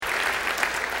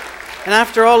And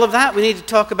after all of that, we need to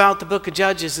talk about the book of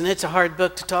Judges, and it's a hard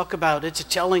book to talk about. It's a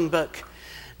chilling book.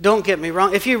 Don't get me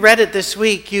wrong. If you read it this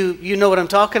week, you know what I'm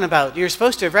talking about. You're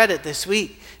supposed to have read it this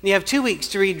week. And you have 2 weeks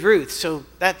to read Ruth, so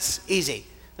that's easy.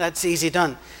 That's easy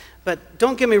done. But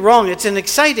don't get me wrong, it's an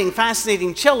exciting,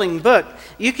 fascinating, chilling book.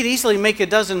 You could easily make a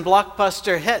dozen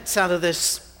blockbuster hits out of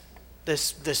this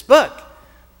book.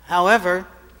 However,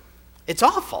 it's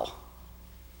awful.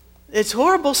 It's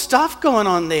horrible stuff going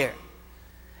on there.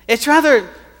 It's rather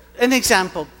an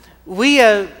example. We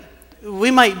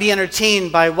might be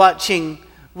entertained by watching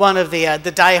one of the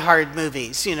Die Hard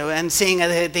movies, and seeing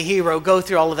the hero go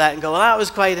through all of that and go, well, that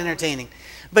was quite entertaining.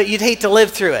 But you'd hate to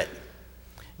live through it.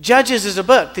 Judges is a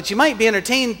book that you might be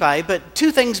entertained by, but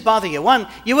 2 things bother you. One,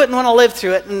 you wouldn't want to live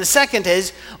through it. And the second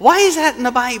is, why is that in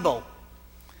the Bible?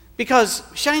 Because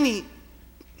shiny,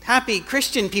 happy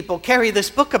Christian people carry this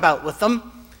book about with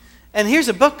them. And here's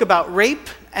a book about rape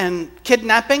and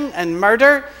kidnapping and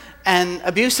murder and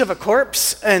abuse of a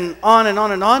corpse and on and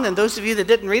on and on. And those of you that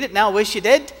didn't read it now wish you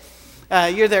did.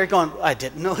 You're there going, I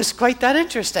didn't know it was quite that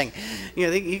interesting.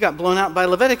 You got blown out by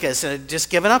Leviticus and just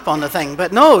given up on the thing.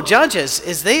 But no, Judges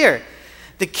is there.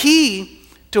 The key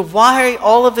to why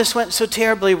all of this went so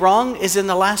terribly wrong is in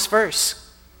the last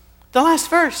verse. The last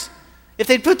verse. If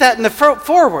they'd put that in the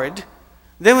forward,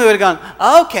 then we would have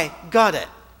gone, okay, got it.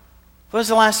 What does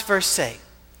the last verse say?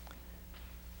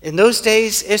 In those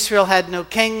days, Israel had no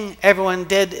king. Everyone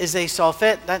did as they saw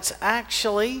fit. That's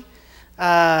actually...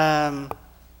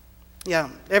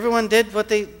 everyone did what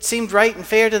they seemed right and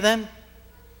fair to them.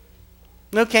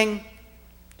 No king.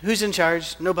 Who's in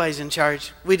charge? Nobody's in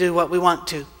charge. We do what we want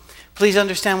to. Please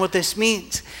understand what this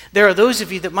means. There are those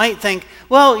of you that might think,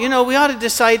 well, we ought to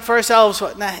decide for ourselves.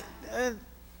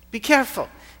 Be careful.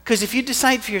 Because if you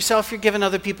decide for yourself, you're giving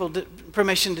other people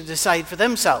permission to decide for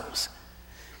themselves.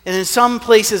 And in some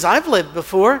places I've lived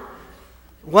before,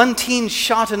 one teen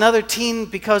shot another teen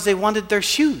because they wanted their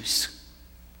shoes.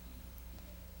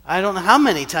 I don't know how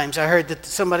many times I heard that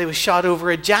somebody was shot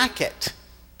over a jacket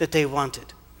that they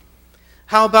wanted.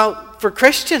 How about for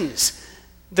Christians?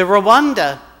 The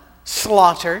Rwanda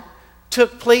slaughter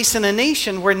took place in a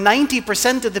nation where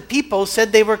 90% of the people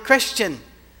said they were Christian.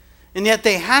 And yet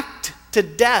they hacked to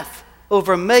death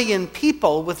over 1 million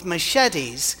people with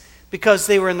machetes because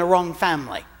they were in the wrong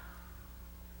family.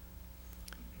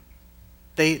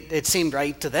 It seemed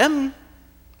right to them,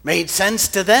 made sense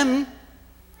to them.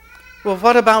 Well,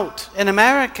 what about in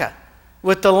America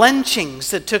with the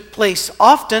lynchings that took place,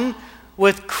 often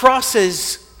with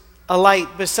crosses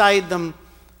alight beside them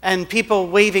and people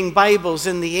waving Bibles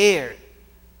in the air?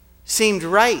 Seemed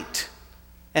right,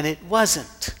 and it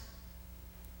wasn't.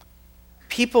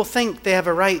 People think they have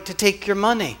a right to take your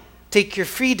money, take your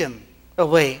freedom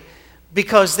away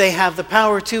because they have the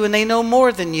power to and they know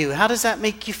more than you. How does that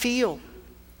make you feel?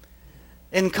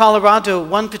 In Colorado,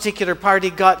 one particular party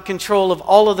got control of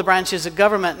all of the branches of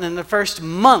government and in the first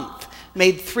month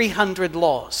made 300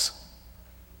 laws.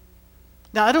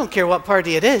 Now, I don't care what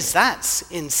party it is. That's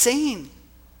insane.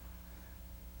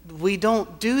 We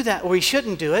don't do that, or we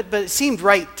shouldn't do it, but it seemed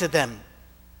right to them.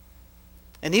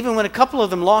 And even when a couple of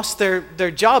them lost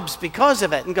their jobs because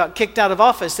of it and got kicked out of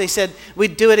office, they said,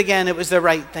 we'd do it again. It was the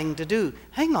right thing to do.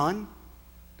 Hang on.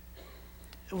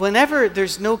 Whenever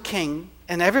there's no king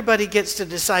and everybody gets to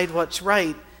decide what's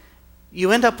right,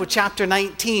 you end up with chapter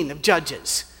 19 of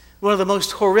Judges, one of the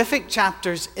most horrific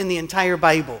chapters in the entire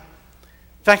Bible.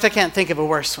 In fact, I can't think of a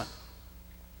worse one.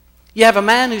 You have a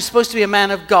man who's supposed to be a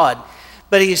man of God,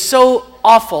 but he's so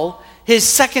awful, his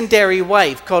secondary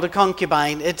wife, called a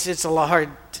concubine, it's a lot hard,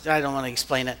 I don't want to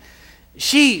explain it.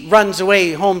 She runs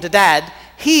away home to dad.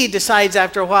 He decides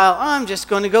after a while, I'm just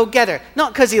going to go get her.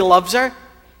 Not because he loves her.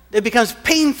 It becomes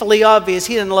painfully obvious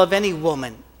he doesn't love any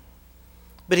woman.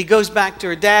 But he goes back to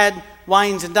her dad,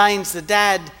 wines and dines. The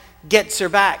dad gets her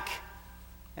back.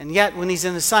 And yet, when he's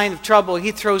in a sign of trouble,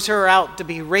 he throws her out to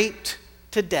be raped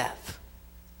to death.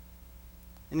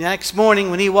 And the next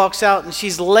morning, when he walks out and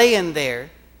she's laying there,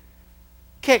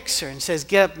 kicks her and says,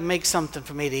 get up and make something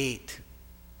for me to eat.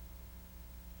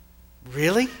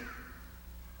 Really?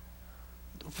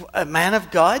 A man of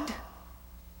God?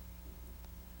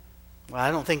 Well,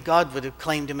 I don't think God would have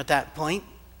claimed him at that point.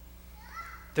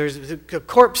 The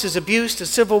corpse is abused, a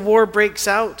civil war breaks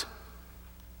out,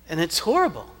 and it's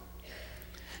horrible.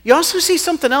 You also see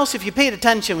something else if you paid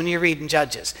attention when you're reading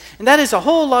Judges, and that is a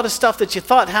whole lot of stuff that you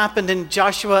thought happened in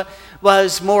Joshua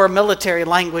was more military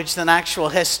language than actual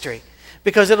history.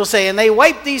 Because it'll say, and they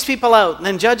wiped these people out, and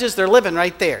then Judges, they're living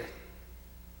right there.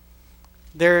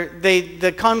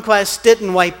 The conquest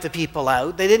didn't wipe the people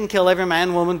out. They didn't kill every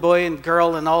man, woman, boy, and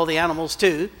girl, and all the animals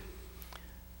too.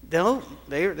 No,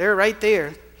 they're right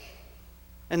there.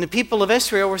 And the people of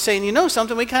Israel were saying, you know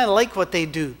something, we kind of like what they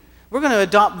do. We're going to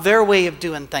adopt their way of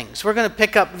doing things. We're going to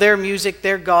pick up their music,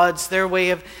 their gods, their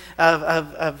way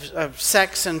of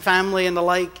sex and family and the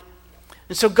like.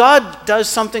 And so God does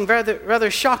something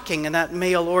rather shocking in that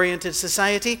male-oriented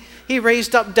society. He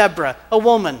raised up Deborah, a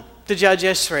woman, to judge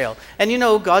Israel. And you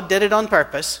know, God did it on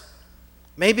purpose.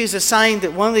 Maybe it's a sign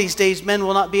that one of these days men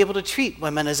will not be able to treat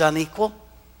women as unequal.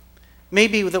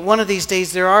 Maybe that one of these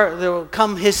days there will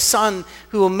come his son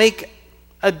who will make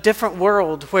a different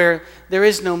world where there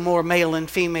is no more male and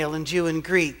female and Jew and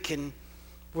Greek, and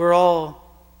we're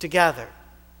all together.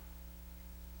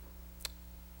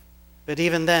 But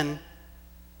even then,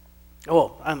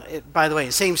 by the way,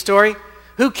 same story.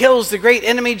 Who kills the great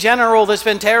enemy general that's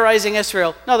been terrorizing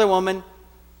Israel? Another woman.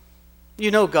 You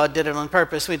know God did it on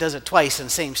purpose. He does it twice in the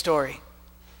same story.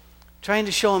 Trying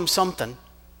to show him something.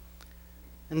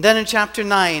 And then in chapter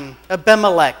 9,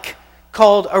 Abimelech,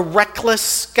 called a reckless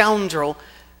scoundrel,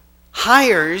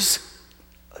 hires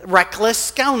reckless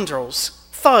scoundrels,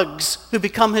 thugs, who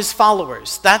become his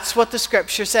followers. That's what the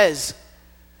scripture says.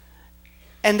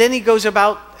 And then he goes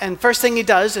about, and first thing he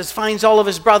does is finds all of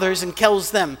his brothers and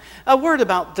kills them. A word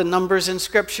about the numbers in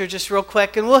scripture just real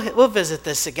quick, and we'll visit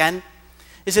this again.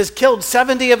 It says, killed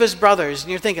 70 of his brothers.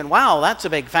 And you're thinking, wow, that's a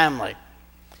big family.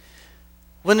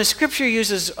 When the scripture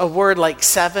uses a word like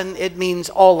 7, it means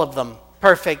all of them.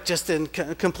 Perfect, just in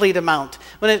complete amount.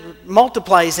 When it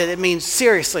multiplies it, it means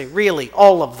seriously, really,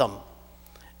 all of them.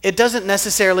 It doesn't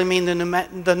necessarily mean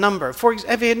the number.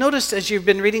 Have you noticed as you've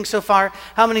been reading so far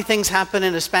how many things happen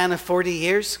in a span of 40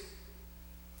 years?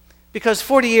 Because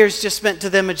 40 years just meant to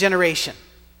them a generation,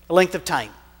 a length of time.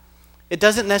 It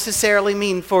doesn't necessarily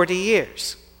mean 40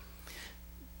 years.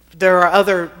 There are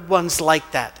other ones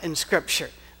like that in Scripture.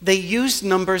 They use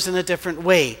numbers in a different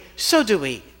way. So do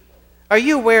we. Are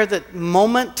you aware that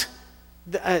moment,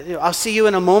 I'll see you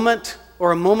in a moment,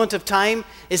 or a moment of time,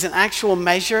 is an actual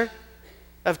measure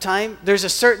of time? There's a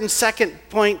certain second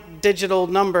point digital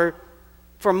number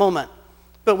for a moment,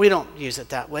 but we don't use it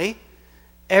that way.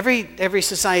 Every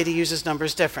society uses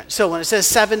numbers different. So when it says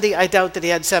 70, I doubt that he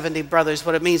had 70 brothers.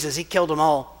 What it means is he killed them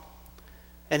all.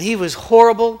 And he was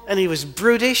horrible, and he was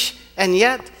brutish, and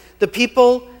yet the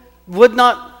people would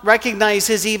not recognize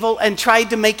his evil and tried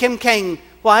to make him king.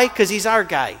 Why? Because he's our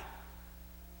guy.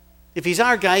 If he's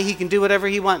our guy, he can do whatever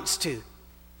he wants to.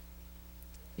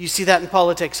 You see that in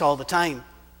politics all the time.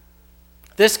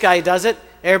 This guy does it,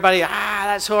 everybody,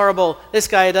 that's horrible. This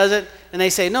guy does it, and they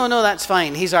say, no, that's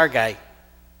fine, he's our guy.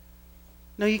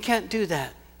 No, you can't do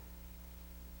that.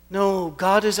 No,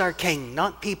 God is our king,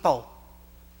 not people.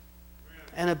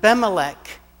 And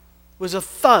Abimelech was a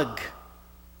thug.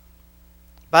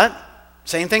 But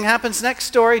same thing happens next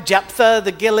story. Jephthah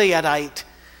the Gileadite,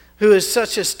 who is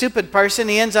such a stupid person,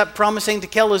 he ends up promising to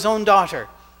kill his own daughter.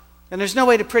 And there's no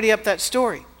way to pretty up that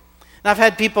story. And I've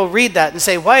had people read that and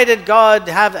say, why did God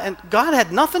have... And God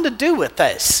had nothing to do with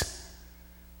this.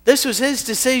 This was his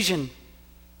decision.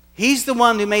 He's the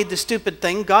one who made the stupid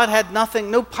thing. God had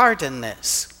no part in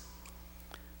this.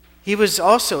 He was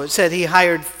also, it said, he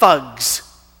hired thugs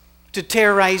to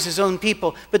terrorize his own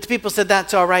people. But the people said,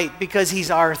 that's all right because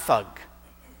he's our thug.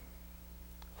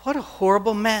 What a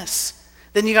horrible mess.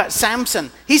 Then you got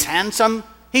Samson. He's handsome.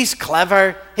 He's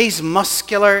clever. He's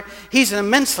muscular. He's an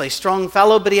immensely strong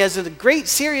fellow, but he has a great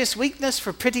serious weakness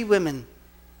for pretty women.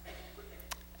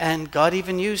 And God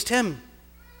even used him.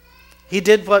 He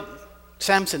did what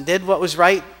Samson did, what was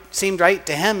right, seemed right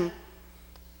to him,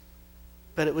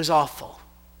 but it was awful.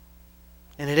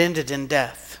 And it ended in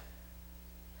death.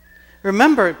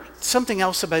 Remember something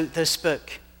else about this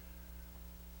book.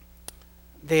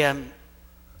 It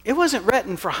wasn't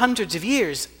written for hundreds of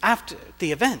years after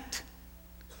the event.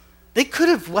 They could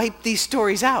have wiped these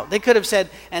stories out. They could have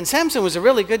said, and Samson was a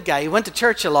really good guy. He went to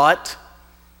church a lot.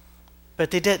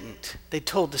 But they didn't. They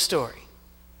told the story.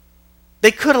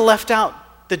 They could have left out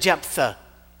the Jephthah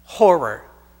horror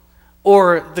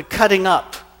or the cutting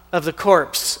up of the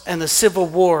corpse and the civil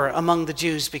war among the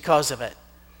Jews because of it.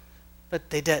 But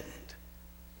they didn't.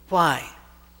 Why?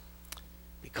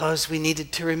 Because we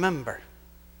needed to remember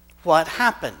what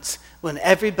happens when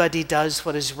everybody does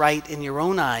what is right in your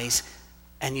own eyes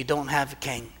and you don't have a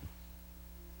king.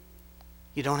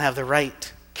 You don't have the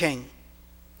right king.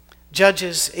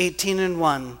 Judges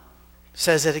 18:1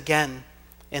 says it again.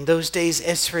 In those days,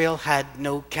 Israel had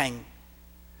no king.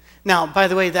 Now, by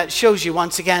the way, that shows you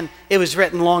once again, it was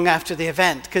written long after the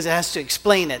event because it has to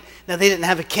explain it. Now, they didn't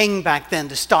have a king back then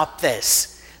to stop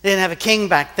this. They didn't have a king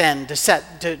back then to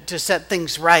set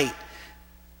things right.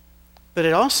 But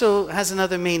it also has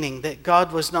another meaning, that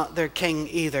God was not their king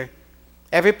either.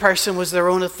 Every person was their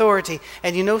own authority.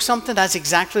 And you know something? That's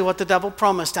exactly what the devil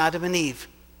promised Adam and Eve.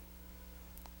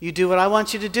 You do what I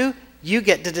want you to do, you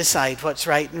get to decide what's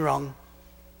right and wrong.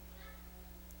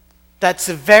 That's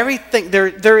the very thing.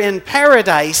 They're in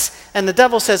paradise, and the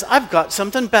devil says, I've got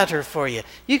something better for you.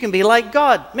 You can be like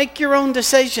God. Make your own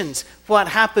decisions. What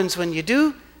happens when you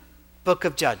do? Book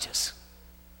of Judges.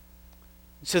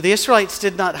 So the Israelites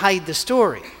did not hide the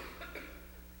story.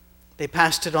 They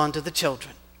passed it on to the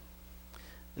children.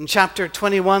 In chapter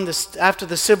 21, after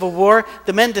the Civil War,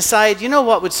 the men decide, you know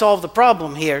what would solve the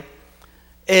problem here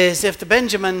is if the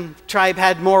Benjamin tribe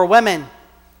had more women.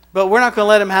 But we're not going to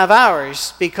let them have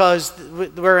ours because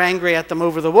we're angry at them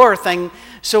over the war thing.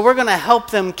 So we're going to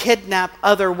help them kidnap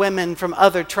other women from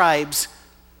other tribes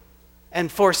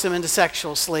and force them into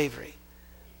sexual slavery.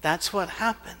 That's what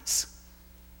happens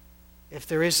if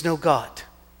there is no God.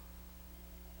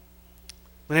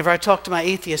 Whenever I talk to my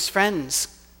atheist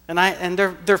friends, and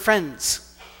they're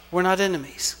friends, we're not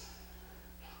enemies,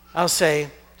 I'll say,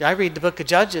 I read the book of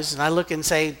Judges and I look and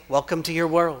say, welcome to your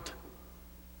world.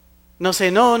 And they'll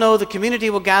say, no, the community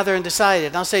will gather and decide it.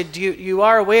 And I'll say, you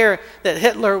are aware that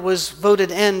Hitler was voted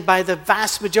in by the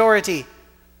vast majority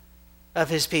of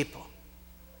his people.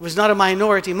 It was not a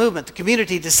minority movement. The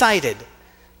community decided.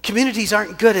 Communities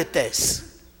aren't good at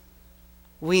this.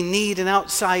 We need an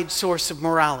outside source of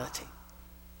morality.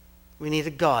 We need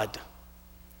a God,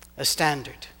 a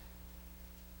standard.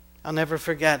 I'll never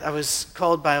forget, I was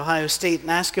called by Ohio State and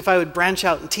asked if I would branch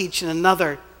out and teach in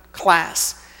another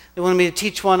class. They wanted me to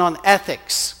teach one on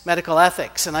ethics, medical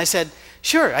ethics. And I said,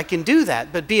 sure, I can do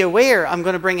that, but be aware I'm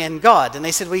going to bring in God. And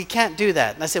they said, well, you can't do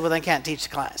that. And I said, well, then I can't teach the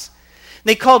class. And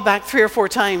they called back 3 or 4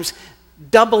 times,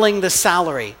 doubling the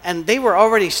salary. And they were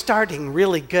already starting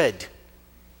really good.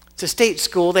 It's a state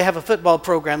school. They have a football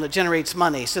program that generates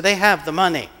money, so they have the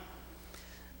money.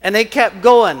 And they kept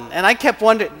going, and I kept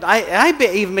wondering, I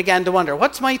even began to wonder,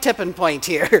 what's my tipping point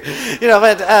here?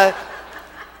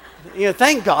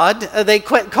 Thank God they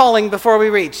quit calling before we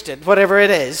reached it, whatever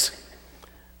it is.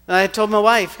 And I told my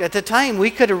wife, at the time, we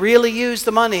could have really used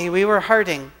the money. We were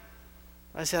hurting.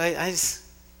 I said,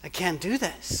 I can't do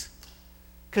this.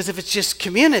 Because if it's just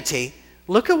community,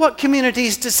 look at what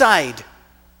communities decide.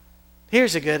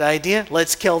 Here's a good idea.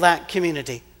 Let's kill that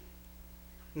community.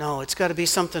 No, it's got to be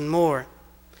something more.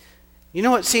 You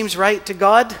know what seems right to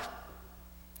God?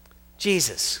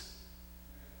 Jesus.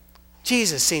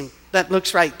 That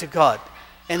looks right to God.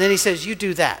 And then he says, you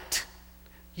do that.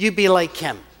 You be like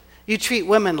him. You treat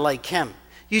women like him.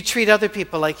 You treat other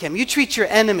people like him. You treat your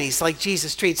enemies like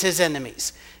Jesus treats his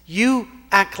enemies. You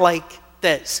act like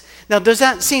this. Now, does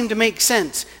that seem to make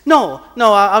sense? No,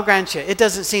 I'll grant you, it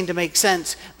doesn't seem to make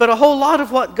sense. But a whole lot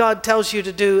of what God tells you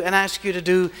to do and asks you to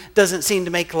do doesn't seem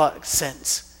to make a lot of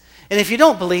sense. And if you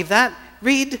don't believe that,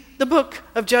 read the book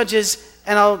of Judges,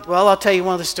 and I'll tell you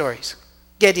one of the stories.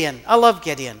 Gideon. I love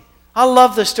Gideon. I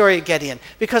love the story of Gideon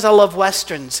because I love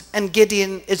Westerns, and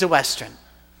Gideon is a Western.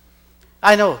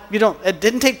 I know, it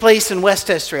didn't take place in West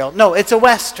Israel. No, it's a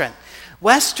Western.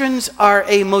 Westerns are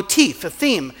a motif, a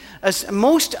theme.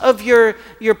 Most of your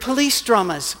police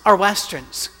dramas are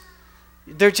Westerns.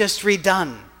 They're just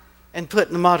redone and put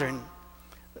in the modern.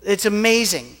 It's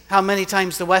amazing how many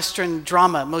times the Western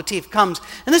drama motif comes.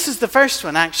 And this is the first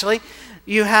one, actually.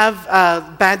 You have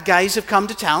bad guys have come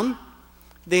to town.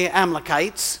 The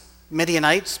Amalekites,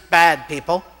 Midianites, bad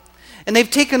people. And they've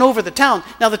taken over the town.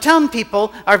 Now, the town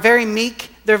people are very meek.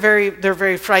 They're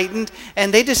very frightened.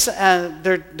 And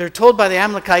they're told by the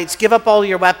Amalekites, give up all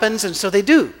your weapons. And so they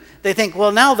do. They think,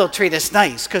 well, now they'll treat us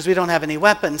nice because we don't have any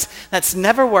weapons. That's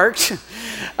never worked.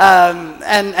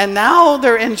 And now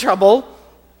they're in trouble.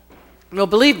 No,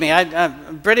 believe me,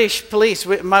 British police,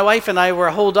 my wife and I were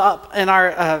holed up in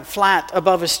our flat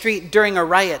above a street during a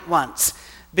riot once.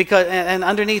 And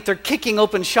underneath they're kicking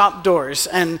open shop doors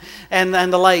and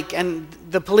the like. And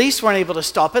the police weren't able to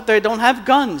stop it. They don't have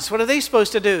guns. What are they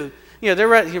supposed to do? They're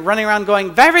running around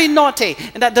going, very naughty.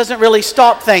 And that doesn't really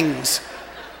stop things.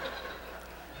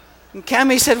 And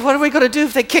Cammie said, what are we going to do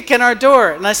if they kick in our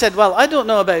door? And I said, well, I don't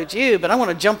know about you, but I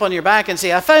want to jump on your back and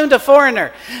say, I found a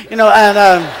foreigner.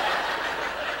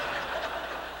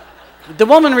 The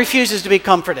woman refuses to be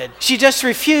comforted. She just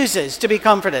refuses to be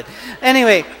comforted.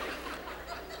 Anyway,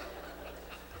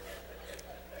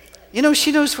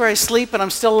 she knows where I sleep and I'm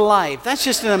still alive. That's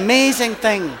just an amazing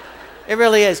thing. It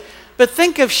really is. But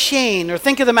think of Shane or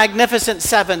think of the Magnificent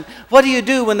Seven. What do you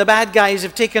do when the bad guys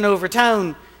have taken over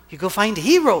town? You go find a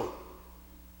hero.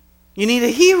 You need a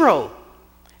hero.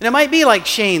 And it might be like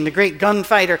Shane, the great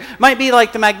gunfighter. It might be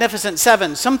like the Magnificent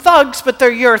Seven. Some thugs, but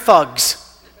they're your thugs.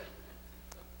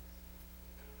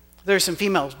 There's some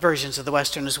female versions of the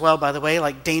Western as well, by the way,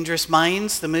 like Dangerous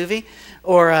Minds, the movie,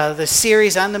 or the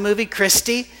series and the movie,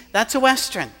 Christie. That's a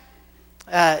Western.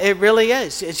 It really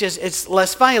is. It's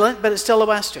less violent, but it's still a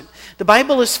Western. The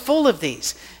Bible is full of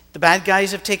these. The bad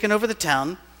guys have taken over the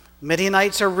town.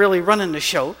 Midianites are really running the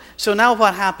show. So now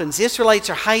what happens? The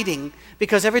Israelites are hiding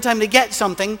because every time they get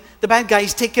something, the bad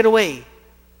guys take it away.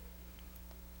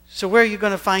 So where are you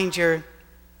going to find your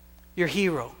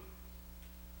hero?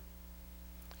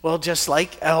 Well, just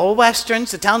like all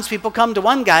Westerns, the townspeople come to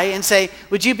one guy and say,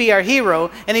 would you be our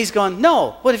hero? And he's going,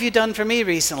 no, what have you done for me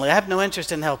recently? I have no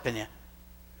interest in helping you.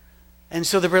 And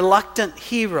so the reluctant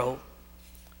hero,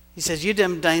 he says, you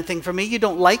didn't do anything for me. You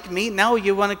don't like me. Now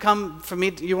you want to come for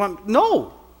me.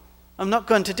 No, I'm not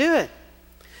going to do it.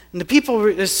 And the people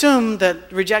assume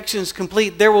that rejection is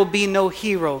complete. There will be no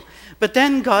hero. But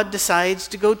then God decides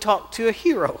to go talk to a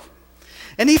hero.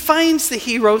 And he finds the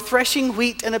hero threshing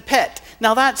wheat in a pit.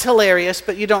 Now that's hilarious,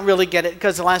 but you don't really get it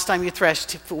because the last time you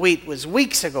threshed wheat was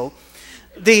weeks ago.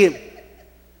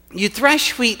 You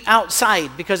thresh wheat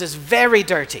outside because it's very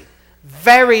dirty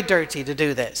to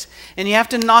do this. And you have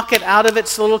to knock it out of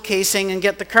its little casing and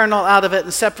get the kernel out of it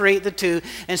and separate the two.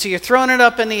 And so you're throwing it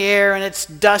up in the air and it's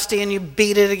dusty and you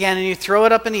beat it again and you throw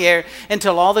it up in the air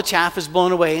until all the chaff is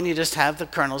blown away and you just have the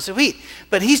kernels of wheat.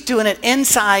 But he's doing it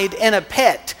inside in a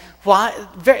pit. Why?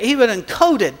 He would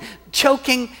encoded,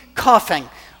 choking, coughing.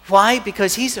 Why?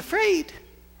 Because he's afraid.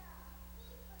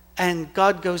 And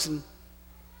God goes and,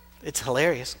 it's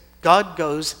hilarious. God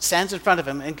goes, stands in front of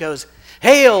him and goes,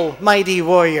 "Hail, mighty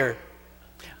warrior."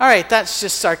 All right, that's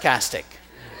just sarcastic.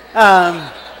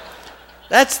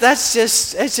 It's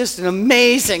just an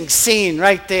amazing scene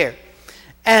right there.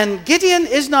 And Gideon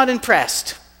is not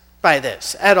impressed by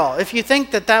this at all. If you think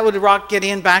that would rock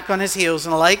Gideon back on his heels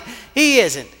and the like, he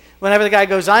isn't. Whenever the guy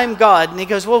goes, "I'm God," and he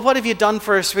goes, "Well, what have you done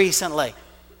for us recently?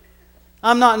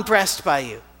 I'm not impressed by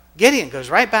you." Gideon goes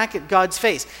right back at God's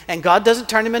face. And God doesn't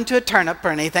turn him into a turnip or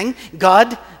anything.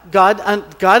 God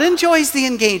enjoys the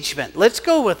engagement. Let's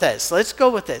go with this.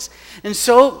 And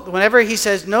so whenever he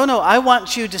says, no, I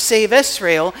want you to save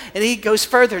Israel, and he goes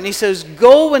further and he says,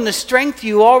 go in the strength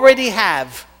you already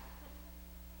have.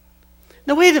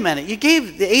 Now wait a minute. You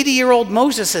gave the 80-year-old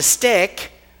Moses a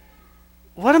stick.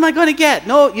 What am I going to get?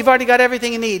 No, you've already got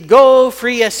everything you need. Go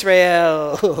free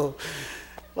Israel.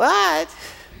 What?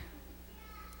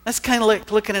 That's kind of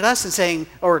like looking at us and saying,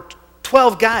 or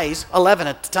 12 guys, 11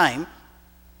 at the time,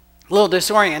 a little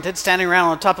disoriented, standing around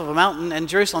on top of a mountain in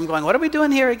Jerusalem going, what are we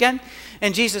doing here again?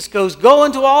 And Jesus goes, go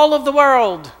into all of the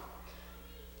world.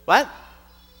 What?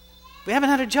 We haven't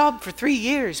had a job for 3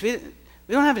 years. We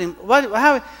don't have any.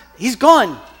 How? He's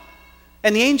gone.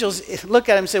 And the angels look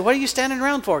at him and say, what are you standing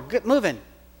around for? Get moving.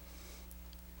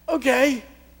 Okay.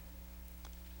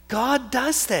 God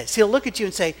does this. He'll look at you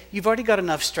and say, you've already got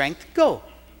enough strength. Go.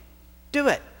 Do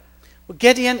it. Well,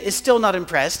 Gideon is still not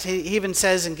impressed. He even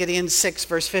says in Gideon 6,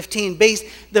 verse 15,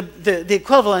 the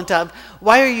equivalent of,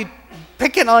 why are you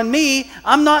picking on me?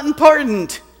 I'm not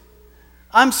important.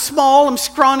 I'm small, I'm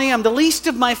scrawny, I'm the least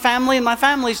of my family, and my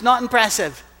family's not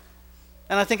impressive.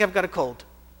 And I think I've got a cold.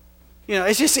 You know,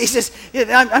 it's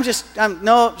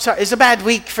a bad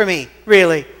week for me,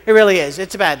 really. It really is.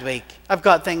 It's a bad week. I've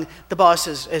got the boss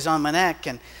is on my neck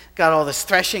and got all this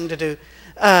threshing to do.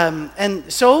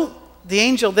 And so the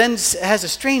angel then has a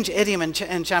strange idiom in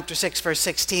chapter 6, verse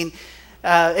 16.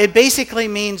 It basically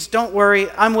means, don't worry,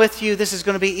 I'm with you. This is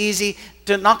going to be easy.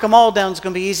 To knock them all down is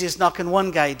going to be easy as knocking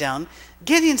one guy down.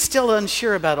 Gideon's still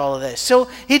unsure about all of this. So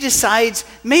he decides,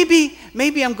 maybe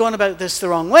I'm going about this the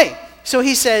wrong way. So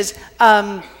he says,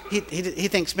 he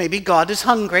thinks maybe God is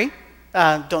hungry.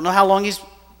 Don't know how long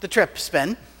the trip's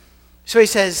been. So he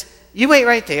says, you wait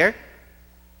right there,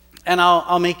 and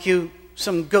I'll make you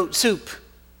some goat soup.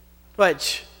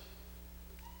 Which,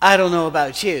 I don't know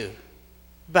about you,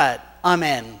 but I'm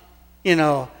in. You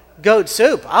know, goat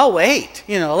soup, I'll wait.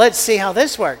 You know, let's see how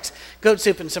this works. Goat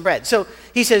soup and some bread. So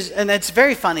he says, and it's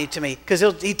very funny to me, because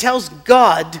he tells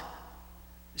God,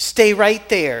 stay right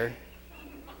there.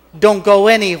 Don't go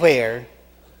anywhere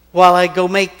while I go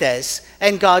make this.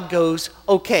 And God goes,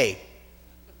 okay.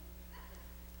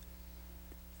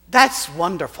 That's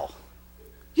wonderful.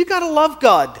 You got to love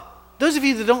God. Those of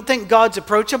you that don't think God's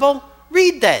approachable,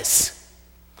 read this.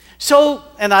 So,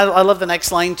 and I love the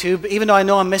next line too, but even though I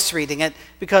know I'm misreading it,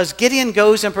 because Gideon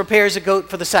goes and prepares a goat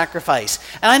for the sacrifice.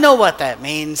 And I know what that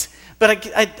means,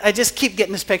 but I just keep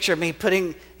getting this picture of me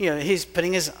he's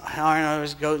putting his arm on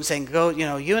his goat and saying, goat,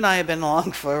 you and I have been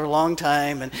along for a long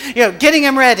time, and, getting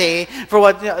him ready for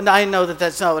what, I know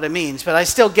that's not what it means, but I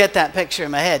still get that picture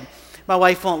in my head. My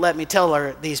wife won't let me tell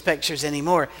her these pictures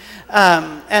anymore.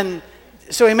 And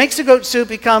So he makes the goat soup.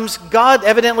 He comes. God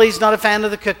evidently is not a fan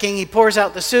of the cooking. He pours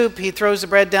out the soup. He throws the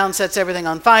bread down, sets everything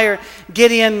on fire.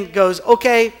 Gideon goes,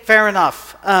 okay, fair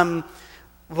enough.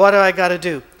 What do I got to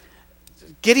do?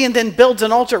 Gideon then builds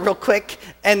an altar real quick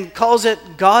and calls it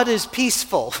God is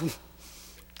peaceful.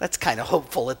 That's kind of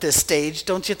hopeful at this stage,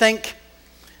 don't you think?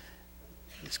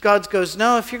 God goes,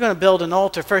 no, if you're going to build an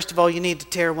altar, first of all, you need to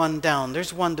tear one down.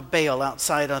 There's one to Baal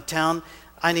outside of town.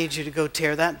 I need you to go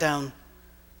tear that down.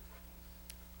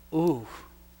 Ooh.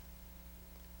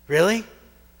 Really?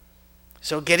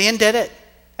 So Gideon did it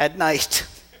at night.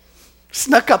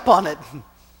 Snuck up on it.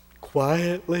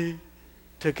 Quietly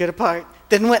took it apart.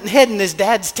 Then went and hid in his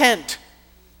dad's tent.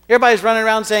 Everybody's running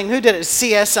around saying, who did it?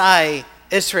 CSI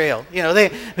Israel. You know,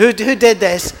 who did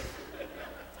this?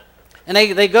 And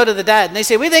they go to the dad and they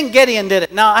say, we think Gideon did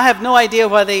it. Now, I have no idea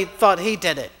why they thought he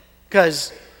did it,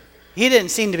 because he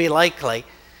didn't seem to be likely.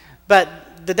 But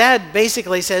the dad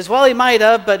basically says, well, he might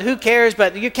have, but who cares?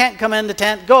 But you can't come in the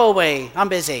tent. Go away. I'm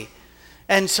busy.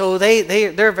 And so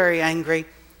they're very angry.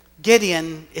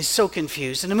 Gideon is so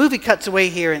confused. And the movie cuts away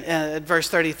here at verse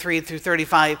 33 through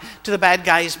 35 to the bad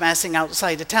guys massing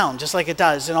outside the town, just like it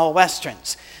does in all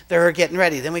Westerns. They're getting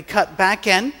ready. Then we cut back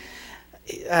in.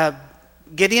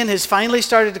 Gideon has finally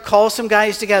started to call some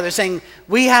guys together, saying,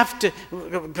 we're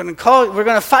going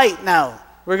to fight now.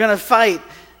 We're going to fight.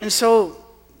 And so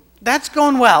that's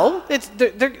going well.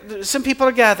 Some people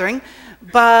are gathering.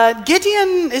 But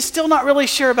Gideon is still not really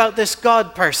sure about this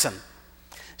God person.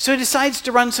 So he decides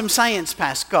to run some science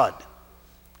past God.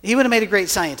 He would have made a great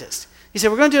scientist. He said,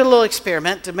 we're going to do a little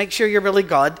experiment to make sure you're really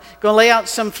God. Going to lay out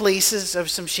some fleeces of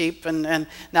some sheep. And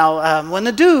now when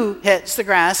the dew hits the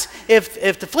grass,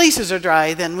 if the fleeces are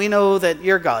dry, then we know that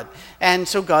you're God. And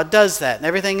so God does that. And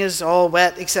everything is all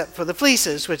wet except for the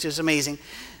fleeces, which is amazing.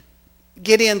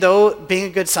 Gideon, though, being a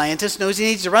good scientist, knows he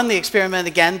needs to run the experiment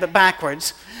again, but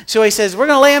backwards. So he says, we're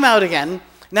going to lay them out again.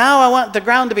 Now I want the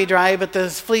ground to be dry, but the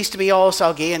fleece to be all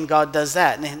soggy, and God does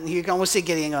that. And you can almost see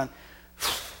Gideon going,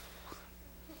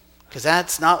 because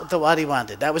that's not what he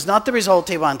wanted. That was not the result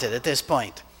he wanted at this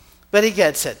point. But he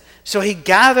gets it. So he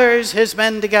gathers his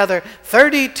men together,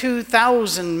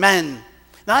 32,000 men.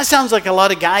 Now that sounds like a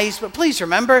lot of guys, but please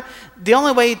remember, the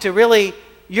only way to really,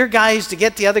 your guys to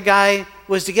get the other guy,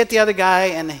 was to get the other guy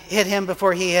and hit him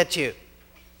before he hit you.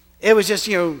 It was just,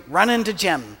 run into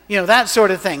Jim, that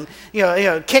sort of thing.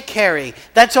 Kick Harry.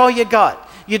 That's all you got.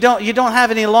 You don't have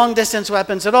any long distance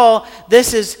weapons at all.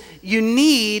 You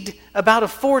need about a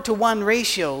 4-to-1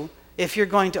 ratio if you're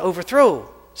going to overthrow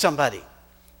somebody.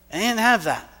 And they didn't have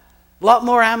that. A lot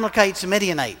more Amalekites and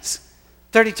Midianites.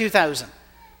 32,000.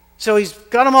 So he's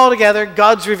got them all together.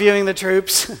 God's reviewing the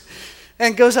troops.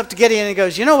 And goes up to Gideon and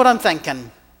goes, you know what I'm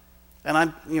thinking?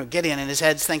 And Gideon in his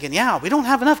head's thinking, yeah, we don't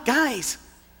have enough guys.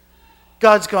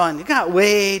 God's going, you got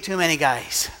way too many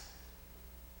guys.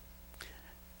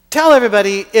 Tell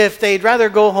everybody if they'd rather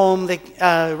go home, they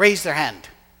raise their hand.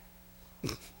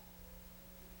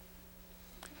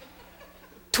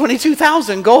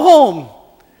 22,000, go home.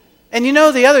 And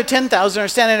the other 10,000 are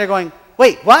standing there going,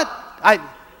 wait, what? I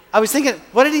was thinking,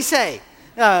 what did he say?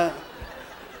 I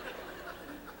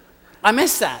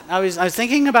missed that. I was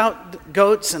thinking about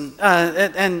goats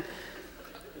and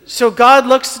so God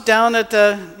looks down at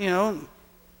the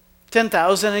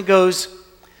 10,000 and goes,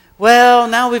 well,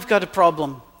 now we've got a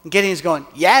problem. And Gideon's going,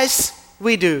 yes,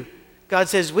 we do. God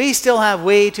says, we still have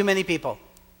way too many people.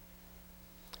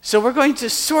 So we're going to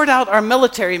sort out our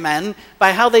military men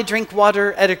by how they drink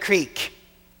water at a creek.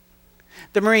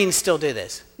 The Marines still do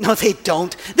this. No, they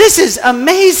don't. This is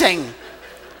amazing.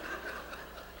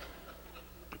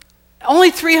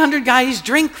 Only 300 guys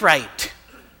drink right.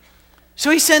 So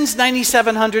he sends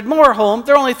 9,700 more home.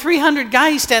 There are only 300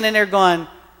 guys standing there going,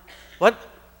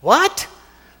 what?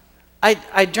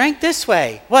 I drank this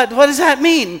way. What does that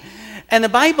mean? And the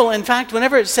Bible, in fact,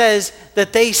 whenever it says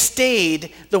that they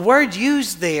stayed, the word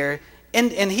used there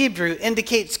in Hebrew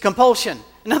indicates compulsion.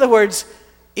 In other words,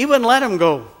 he wouldn't let them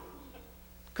go.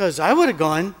 Because I would have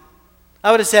gone.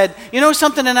 I would have said,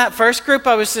 something in that first group,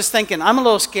 I was just thinking, I'm a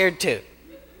little scared too.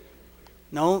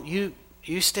 No, you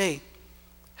stay.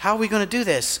 How are we going to do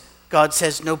this? God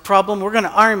says, no problem, we're going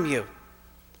to arm you.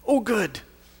 Oh, good.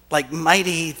 Like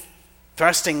mighty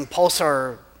thrusting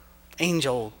pulsar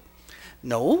angel.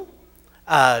 No.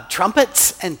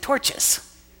 Trumpets and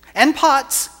torches. And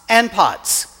pots. And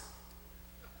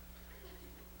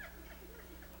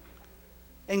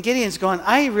Gideon's going,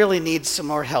 I really need some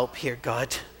more help here,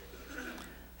 God.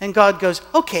 And God goes,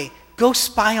 okay, go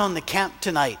spy on the camp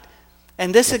tonight.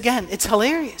 And this again, it's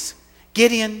hilarious.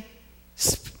 Gideon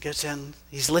goes in,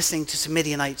 he's listening to some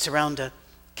Midianites around a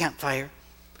campfire.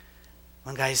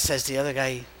 One guy says to the other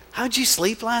guy, how'd you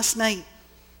sleep last night?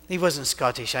 He wasn't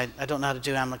Scottish. I don't know how to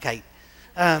do Amalekite.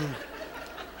 And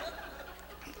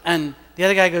the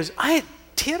other guy goes, I had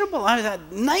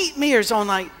nightmares all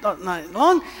night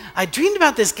long. I dreamed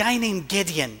about this guy named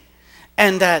Gideon.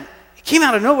 And he came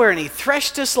out of nowhere and he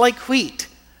threshed us like wheat.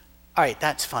 All right,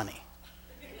 that's funny.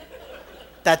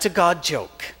 That's a God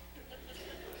joke.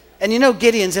 And you know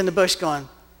Gideon's in the bush going,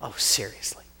 oh,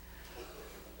 seriously.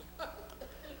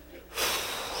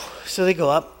 So they go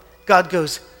up. God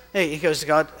goes, he goes to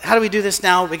God, how do we do this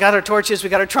now? We got our torches, we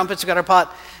got our trumpets, we got our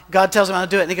pot. God tells him how to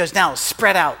do it, and he goes, now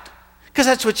spread out. Because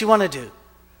that's what you want to do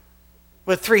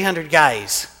with 300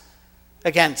 guys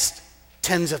against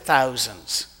tens of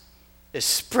thousands. Is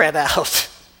spread out.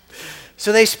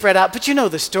 So they spread out. But you know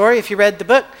the story. If you read the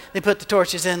book, they put the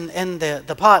torches in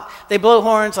the pot. They blow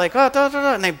horns like, oh, da, da,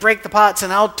 da, and they break the pots,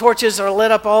 and now torches are lit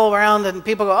up all around, and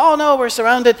people go, oh, no, we're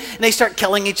surrounded, and they start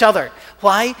killing each other.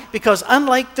 Why? Because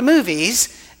unlike the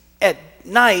movies, at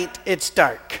night, it's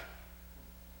dark.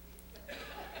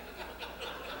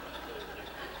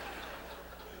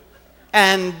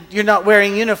 And you're not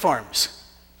wearing uniforms.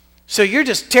 So you're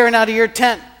just tearing out of your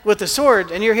tent with a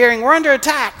sword, and you're hearing, we're under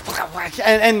attack.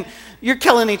 And you're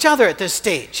killing each other at this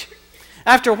stage.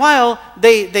 After a while,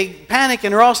 they panic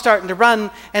and are all starting to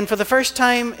run. And for the first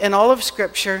time in all of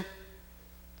Scripture,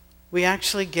 we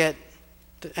actually get,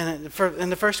 in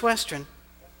the first Western,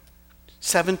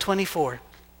 7:24.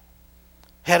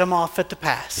 Head them off at the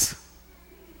pass.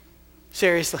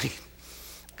 Seriously.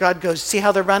 God goes, see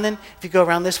how they're running? If you go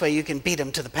around this way, you can beat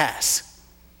them to the pass.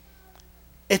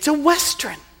 It's a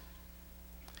Western.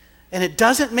 And it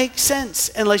doesn't make sense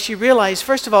unless you realize,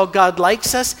 first of all, God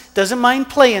likes us, doesn't mind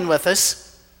playing with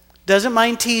us, doesn't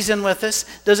mind teasing with us,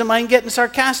 doesn't mind getting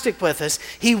sarcastic with us.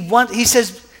 He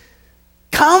says,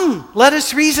 come, let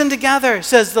us reason together,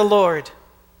 says the Lord.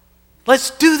 Let's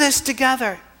do this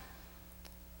together.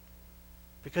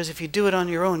 Because if you do it on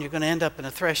your own, you're going to end up in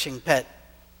a threshing pit.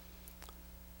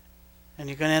 And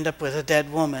you're going to end up with a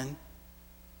dead woman.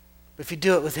 But if you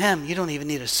do it with him, you don't even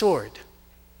need a sword.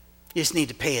 You just need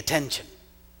to pay attention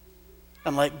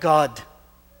and let God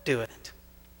do it.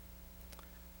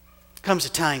 Comes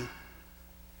a time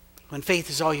when faith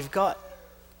is all you've got.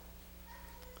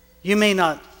 You may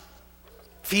not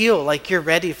feel like you're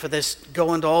ready for this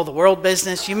go into all the world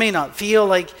business. You may not feel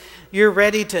like you're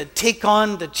ready to take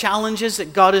on the challenges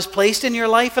that God has placed in your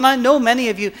life. And I know many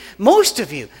of you, most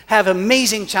of you, have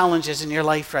amazing challenges in your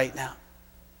life right now.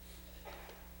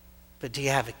 But do you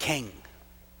have a king?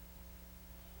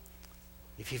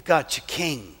 If you've got your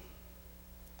king,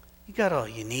 you got all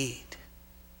you need.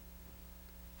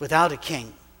 Without a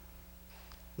king,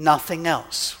 nothing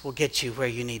else will get you where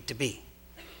you need to be.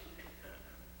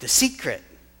 The secret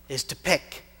is to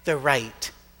pick the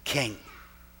right king.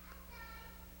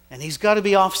 And he's got to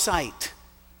be off-site,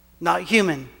 not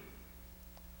human.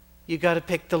 You got to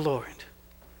pick the Lord.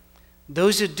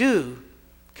 Those who do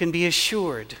can be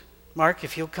assured. Mark,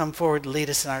 if you'll come forward and lead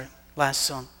us in our last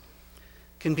song.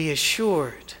 Can be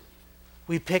assured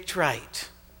we picked right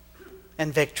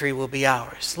and victory will be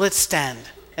ours. Let's stand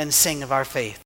and sing of our faith.